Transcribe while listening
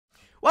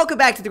Welcome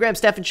back to the Graham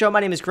Stephan Show. My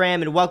name is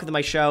Graham, and welcome to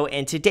my show.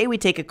 And today we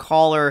take a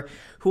caller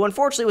who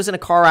unfortunately was in a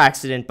car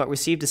accident but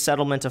received a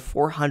settlement of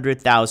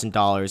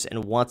 $400,000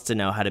 and wants to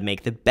know how to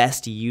make the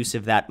best use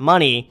of that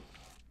money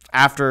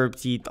after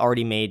he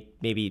already made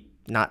maybe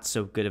not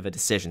so good of a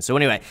decision. So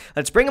anyway,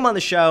 let's bring him on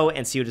the show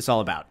and see what it's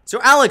all about.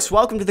 So Alex,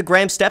 welcome to the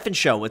Graham Stephan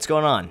Show. What's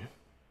going on?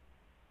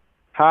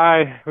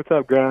 Hi, what's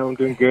up, Graham? I'm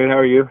doing good. How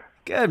are you?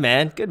 Good,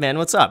 man. Good, man.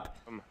 What's up?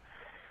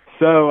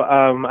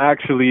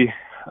 Actually,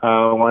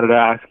 wanted to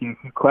ask you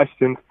some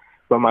questions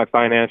about my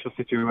financial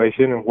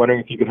situation and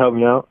wondering if you could help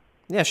me out.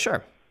 Yeah,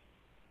 sure.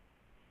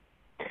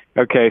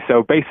 Okay,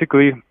 so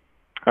basically,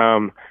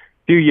 a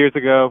few years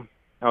ago,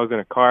 I was in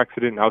a car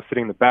accident. I was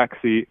sitting in the back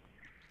seat,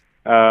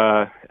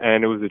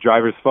 and it was the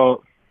driver's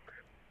fault.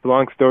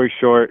 Long story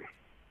short,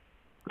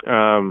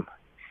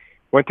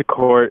 went to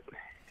court,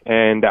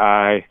 and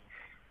I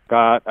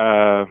got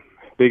a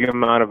big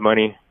amount of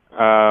money,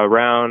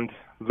 around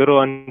a little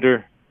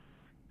under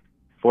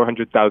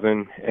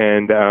 $400,000,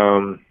 and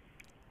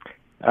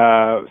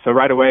so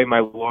right away my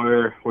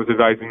lawyer was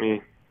advising me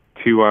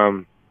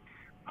to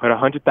put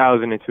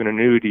 $100,000 into an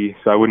annuity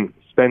so I wouldn't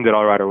spend it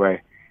all right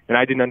away. And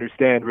I didn't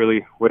understand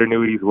really what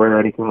annuities were or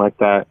anything like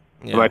that.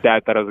 Yeah. My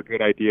dad thought it was a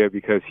good idea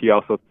because he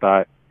also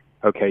thought,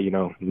 okay,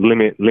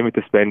 limit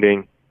the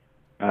spending,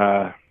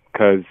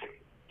 because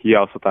he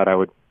also thought I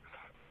would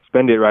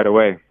spend it right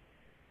away.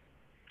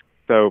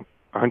 So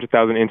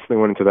 $100,000 instantly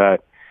went into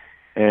that.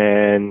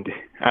 And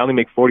I only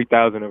make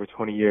 $40,000 over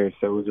 20 years,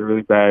 so it was a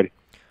really bad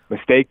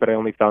mistake. But I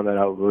only found that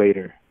out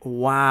later.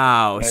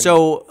 Wow! And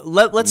so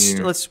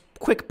let's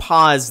quick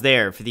pause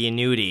there for the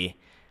annuity.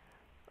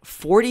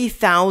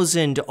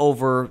 40,000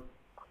 over.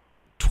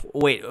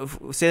 Wait,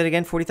 say that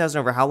again. 40,000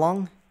 over how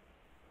long?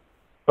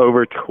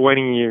 Over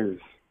 20 years.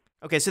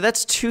 Okay, so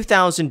that's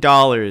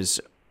 $2,000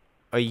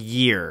 a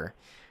year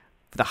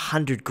for the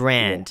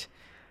 $100,000. Yeah.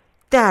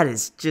 That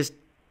is just.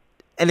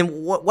 And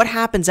then what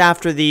happens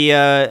after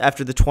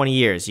the 20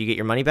 years? You get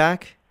your money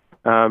back?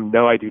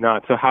 No, I do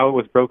not. So how it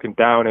was broken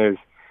down is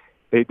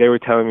they were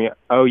telling me,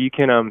 oh, you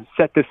can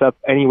set this up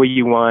any way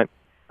you want,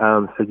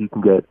 so you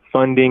can get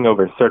funding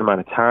over a certain amount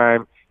of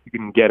time. You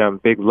can get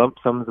big lump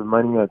sums of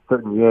money at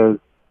certain years.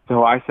 So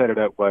how I set it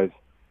up was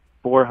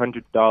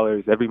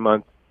 $400 every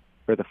month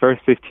for the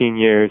first 15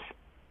 years,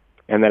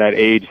 and then at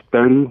age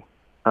 30,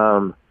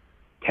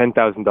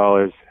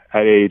 $10,000.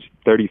 At age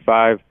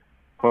 35,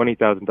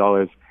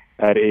 $20,000.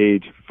 At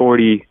age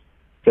 40,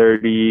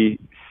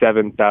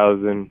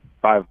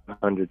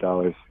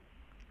 $37,500.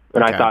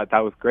 And I thought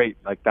that was great.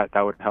 Like that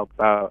would help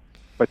out.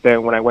 But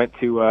then when I went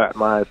to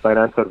my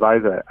financial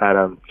advisor at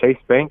Chase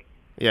Bank,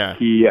 yeah,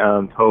 he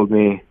told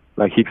me,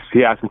 like he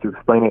asked me to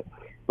explain it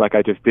like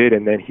I just did,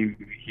 and then he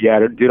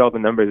did all the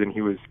numbers, and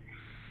he was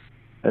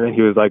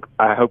like,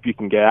 I hope you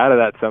can get out of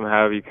that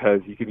somehow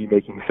because you could be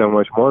making so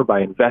much more by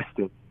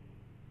investing.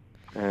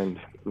 And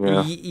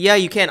yeah,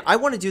 you can. I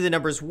want to do the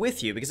numbers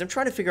with you because I'm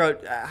trying to figure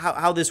out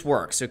how this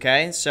works.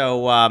 Okay,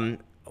 so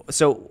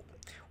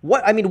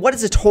what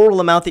is the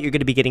total amount that you're going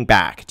to be getting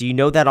back? Do you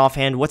know that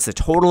offhand? What's the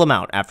total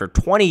amount after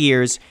 20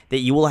 years that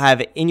you will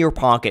have in your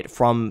pocket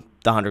from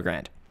the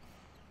 $100,000?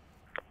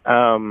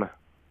 So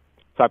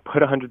I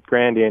put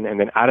 $100,000 in, and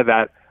then out of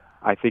that,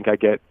 I think I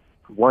get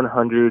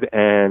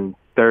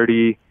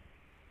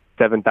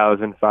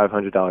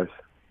 $137,500.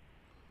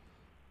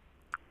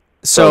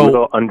 So a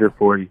little under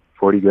 40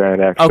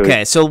 grand actually.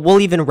 Okay, so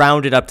we'll even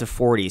round it up to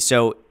 40.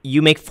 So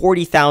you make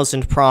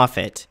 40,000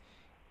 profit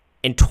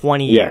in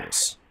 20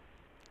 years.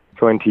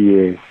 20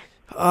 years.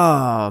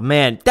 Oh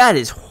man, that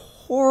is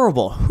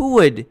horrible. Who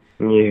would?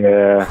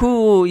 Yeah.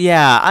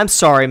 Yeah. I'm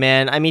sorry,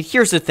 man. I mean,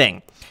 here's the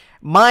thing.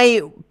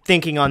 My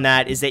thinking on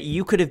that is that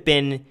you could have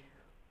been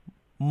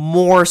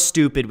more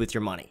stupid with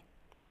your money.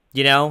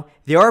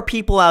 There are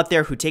people out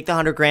there who take the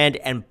 $100,000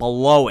 and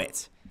blow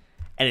it.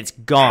 And it's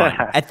gone.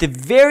 At the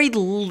very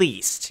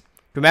least,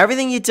 from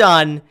everything you've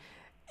done,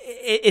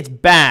 it's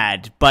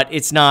bad, but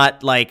it's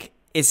not like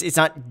it's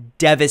not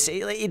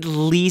devastating. At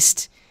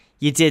least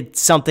you did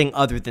something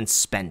other than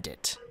spend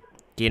it.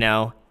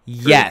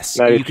 Yes,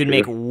 you can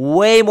make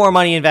way more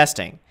money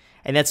investing,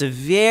 and that's a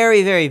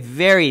very, very,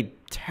 very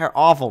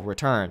awful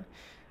return.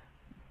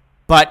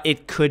 But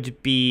it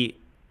could be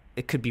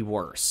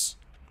worse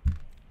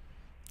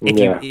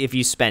if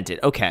you spent it.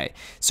 Okay,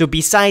 so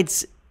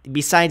besides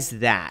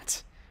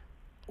that.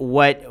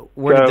 Where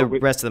did the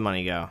rest of the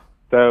money go?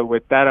 So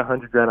with that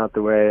 $100,000 out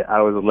the way,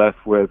 I was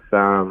left with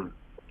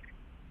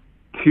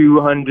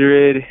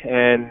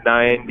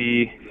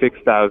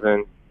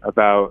 $296,000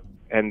 about,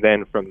 and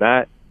then from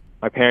that,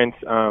 my parents,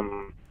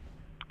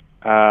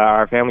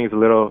 our family is a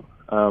little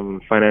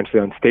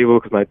financially unstable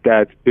because my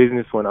dad's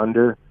business went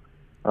under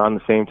around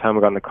the same time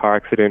we got in the car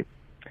accident.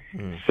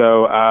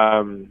 So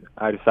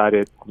I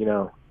decided,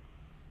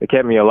 they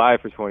kept me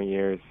alive for 20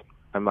 years.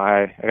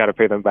 I got to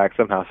pay them back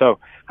somehow. So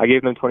I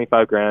gave them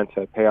 $25,000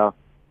 to pay off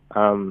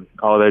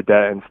all their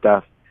debt and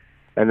stuff.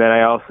 And then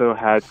I also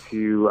had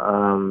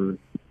to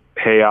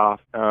pay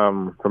off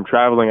from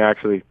traveling,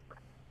 actually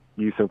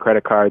use some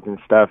credit cards and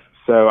stuff.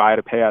 So I had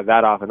to pay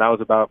that off, and that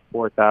was about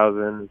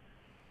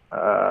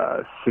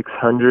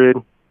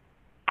 $4,600.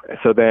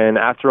 So then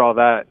after all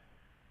that,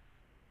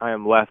 I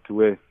am left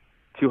with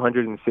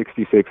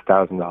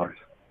 $266,000.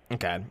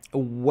 Okay.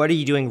 What are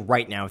you doing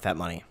right now with that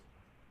money?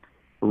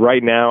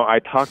 Right now, I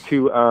talked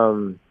to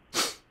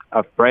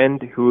a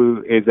friend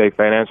who is a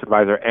financial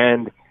advisor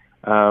and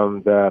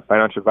the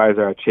financial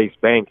advisor at Chase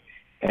Bank,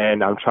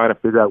 and I'm trying to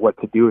figure out what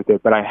to do with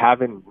it, but I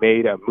haven't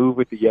made a move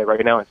with it yet.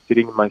 Right now, it's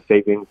sitting in my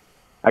savings.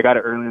 I got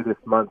it earlier this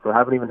month, so I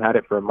haven't even had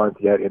it for a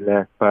month yet in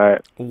there.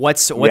 But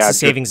what's the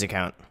savings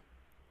account?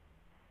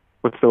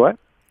 What's the what?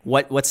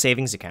 What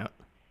savings account?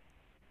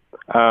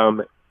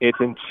 It's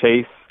in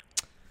Chase.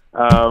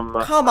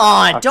 Come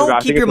on,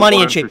 don't keep your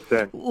money in Chase.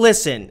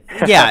 Listen,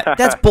 yeah,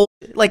 that's bull.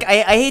 Like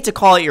I hate to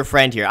call it your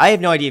friend here. I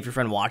have no idea if your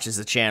friend watches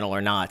the channel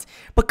or not.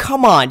 But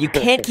come on, you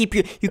can't keep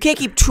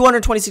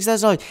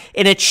 $226,000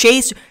 in a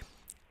Chase.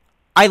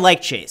 I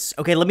like Chase.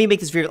 Okay, let me make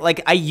this very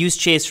like I use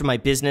Chase for my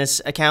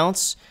business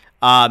accounts,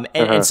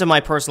 and some of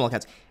my personal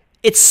accounts.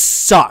 It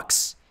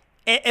sucks.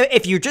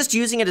 If you're just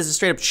using it as a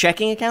straight up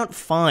checking account,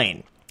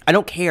 fine. I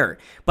don't care.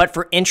 But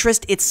for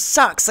interest, it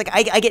sucks. Like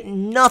I get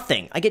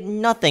nothing. I get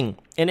nothing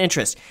in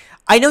interest.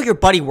 I know your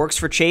buddy works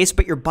for Chase,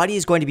 but your buddy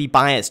is going to be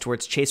biased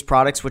towards Chase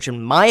products, which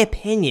in my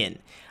opinion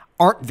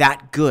aren't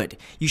that good.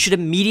 You should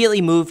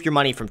immediately move your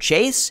money from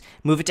Chase,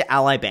 move it to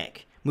Ally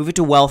Bank, move it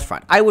to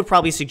Wealthfront. I would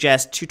probably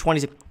suggest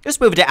 226. Just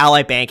move it to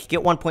Ally Bank. You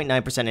get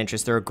 1.9%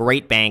 interest. They're a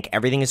great bank.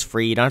 Everything is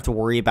free. You don't have to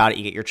worry about it.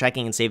 You get your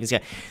checking and savings.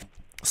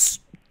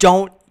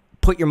 Don't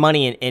put your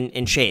money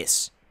in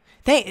Chase.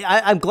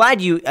 I'm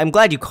glad you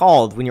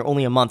called when you're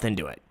only a month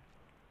into it.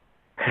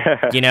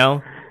 You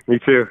know? Me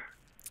too.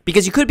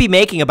 Because you could be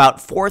making about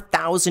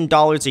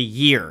 $4,000 a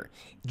year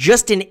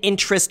just in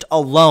interest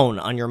alone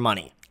on your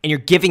money. And you're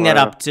giving that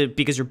up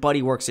because your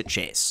buddy works at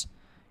Chase.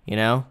 You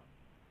know?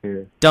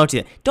 Yeah. Don't do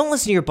that. Don't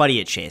listen to your buddy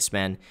at Chase,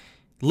 man.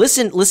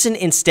 Listen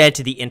instead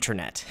to the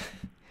internet.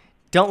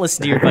 Don't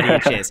listen to your buddy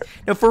at Chase.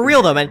 No, for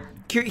real though, man.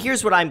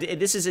 Here's what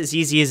this is as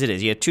easy as it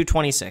is. You have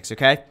 226,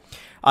 okay?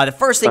 The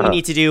first thing you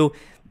need to do,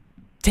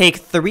 take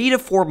 3 to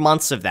 4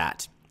 months of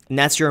that, and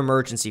that's your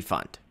emergency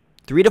fund.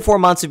 3 to 4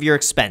 months of your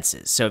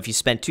expenses. So if you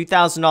spend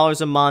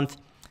 $2,000 a month,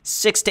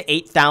 $6,000 to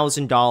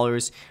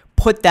 $8,000,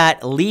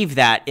 leave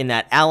that in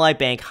that Ally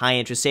Bank high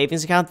interest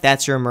savings account.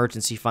 That's your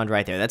emergency fund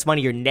right there. That's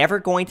money you're never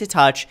going to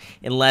touch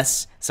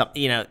unless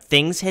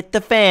things hit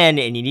the fan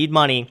and you need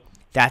money.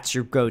 That's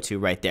your go-to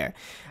right there.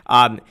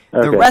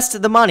 The rest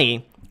of the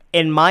money,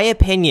 in my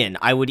opinion,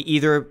 I would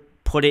either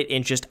put it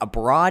in just a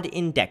broad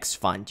index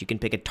fund. You can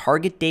pick a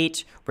target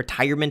date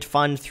retirement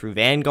fund through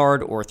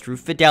Vanguard or through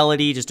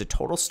Fidelity, just a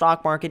total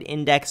stock market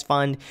index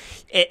fund.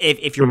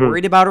 If you're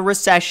worried about a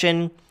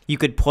recession, you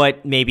could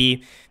put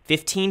maybe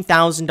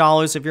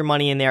 $15,000 of your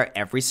money in there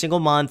every single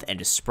month and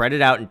just spread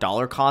it out in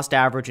dollar cost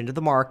average into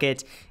the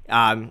market.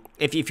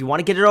 If you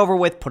want to get it over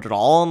with, put it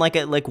all in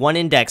like one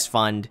index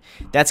fund.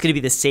 That's going to be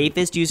the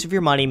safest use of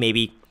your money,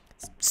 maybe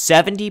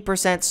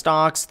 70%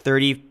 stocks,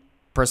 30%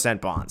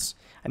 bonds.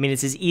 I mean,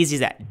 it's as easy as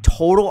that.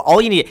 Total, all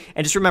you need,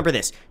 and just remember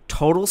this,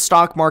 total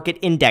stock market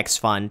index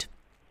fund,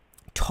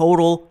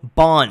 total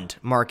bond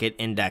market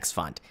index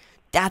fund.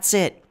 That's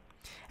it.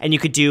 And you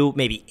could do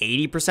maybe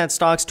 80%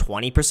 stocks,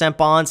 20%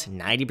 bonds,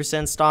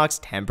 90% stocks,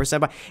 10%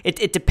 bonds.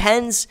 It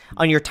depends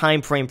on your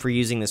time frame for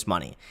using this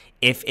money.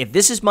 If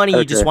this is money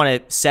you just want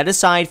to set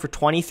aside for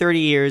 20, 30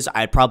 years,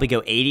 I'd probably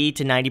go 80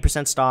 to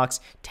 90% stocks,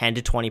 10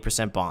 to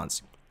 20%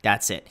 bonds.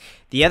 That's it.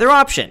 The other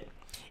option,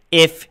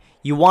 if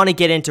you want to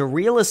get into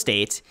real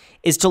estate,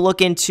 is to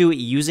look into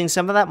using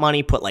some of that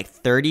money, put like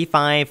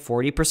 35,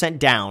 40%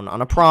 down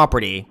on a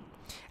property,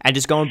 and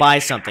just go and buy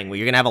something where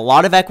you're going to have a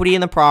lot of equity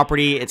in the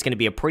property. It's going to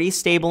be a pretty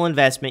stable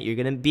investment. You're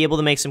going to be able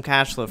to make some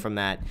cash flow from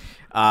that.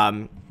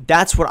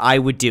 That's what I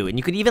would do. And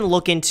you could even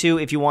look into,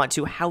 if you want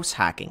to, house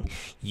hacking,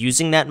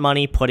 using that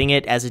money, putting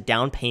it as a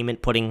down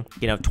payment, putting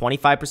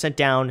 25%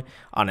 down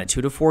on a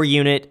 2 to 4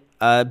 unit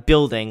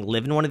building,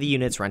 live in one of the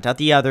units, rent out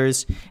the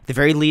others. At the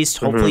very least,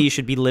 hopefully you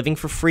should be living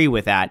for free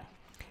with that.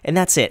 And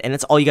that's it. And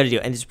that's all you got to do.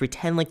 And just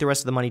pretend like the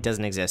rest of the money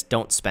doesn't exist.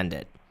 Don't spend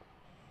it.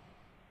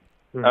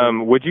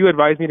 Would you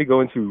advise me to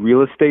go into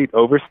real estate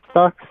over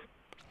stocks?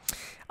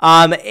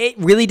 It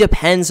really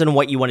depends on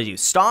what you want to do.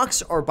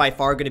 Stocks are by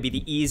far going to be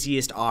the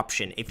easiest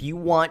option. If you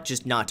want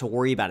just not to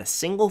worry about a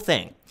single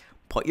thing,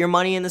 put your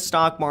money in the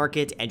stock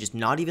market and just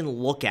not even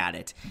look at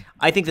it.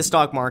 I think the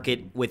stock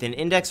market within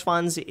index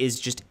funds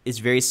is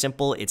very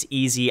simple. It's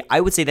easy.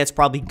 I would say that's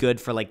probably good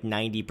for like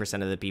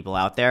 90% of the people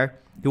out there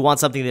who want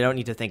something they don't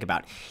need to think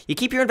about. You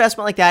keep your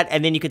investment like that,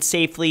 and then you could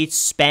safely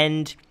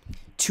spend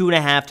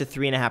 2.5% to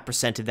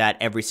 3.5% of that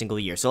every single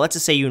year. So let's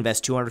just say you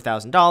invest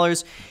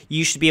 $200,000.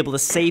 You should be able to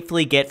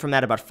safely get from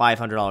that about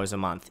 $500 a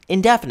month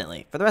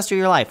indefinitely for the rest of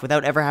your life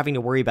without ever having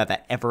to worry about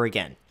that ever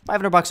again.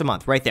 $500 a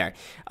month right there.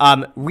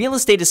 Real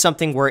estate is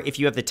something where if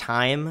you have the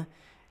time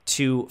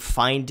to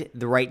find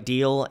the right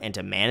deal and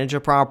to manage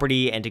a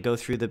property and to go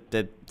through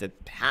the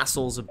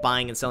hassles of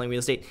buying and selling real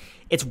estate,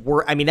 it's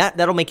worth. I mean,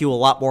 that'll make you a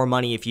lot more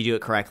money if you do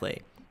it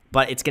correctly.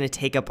 but it's going to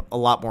take up a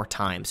lot more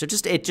time. So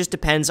it just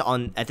depends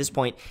on, at this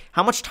point,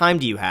 how much time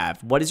do you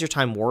have? What is your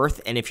time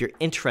worth? And if you're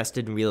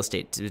interested in real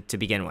estate to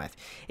begin with.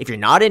 If you're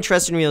not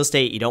interested in real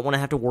estate, you don't want to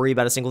have to worry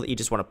about a single, you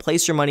just want to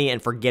place your money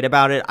and forget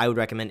about it, I would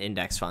recommend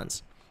index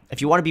funds.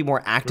 If you want to be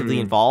more actively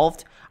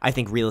involved, I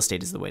think real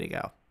estate is the way to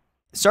go.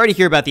 Sorry to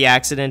hear about the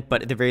accident,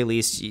 but at the very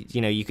least,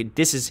 you could.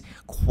 This is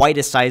quite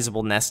a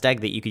sizable nest egg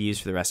that you could use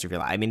for the rest of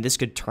your life. I mean, this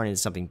could turn into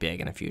something big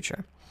in the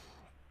future.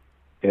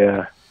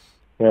 Yeah,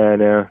 I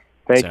know.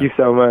 Thank you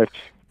so much.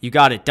 You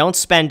got it. Don't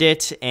spend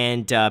it,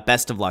 and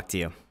best of luck to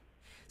you.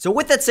 So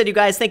with that said, you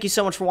guys, thank you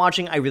so much for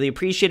watching. I really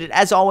appreciate it.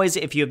 As always,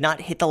 if you have not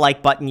hit the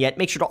like button yet,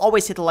 make sure to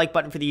always hit the like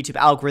button for the YouTube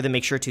algorithm.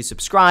 Make sure to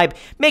subscribe.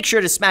 Make sure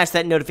to smash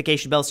that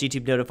notification bell so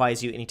YouTube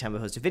notifies you anytime I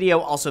post a video.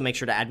 Also, make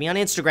sure to add me on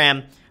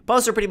Instagram.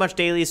 Posts are pretty much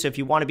daily, so if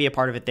you want to be a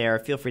part of it there,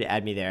 feel free to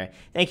add me there.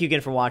 Thank you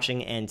again for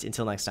watching, and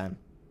until next time.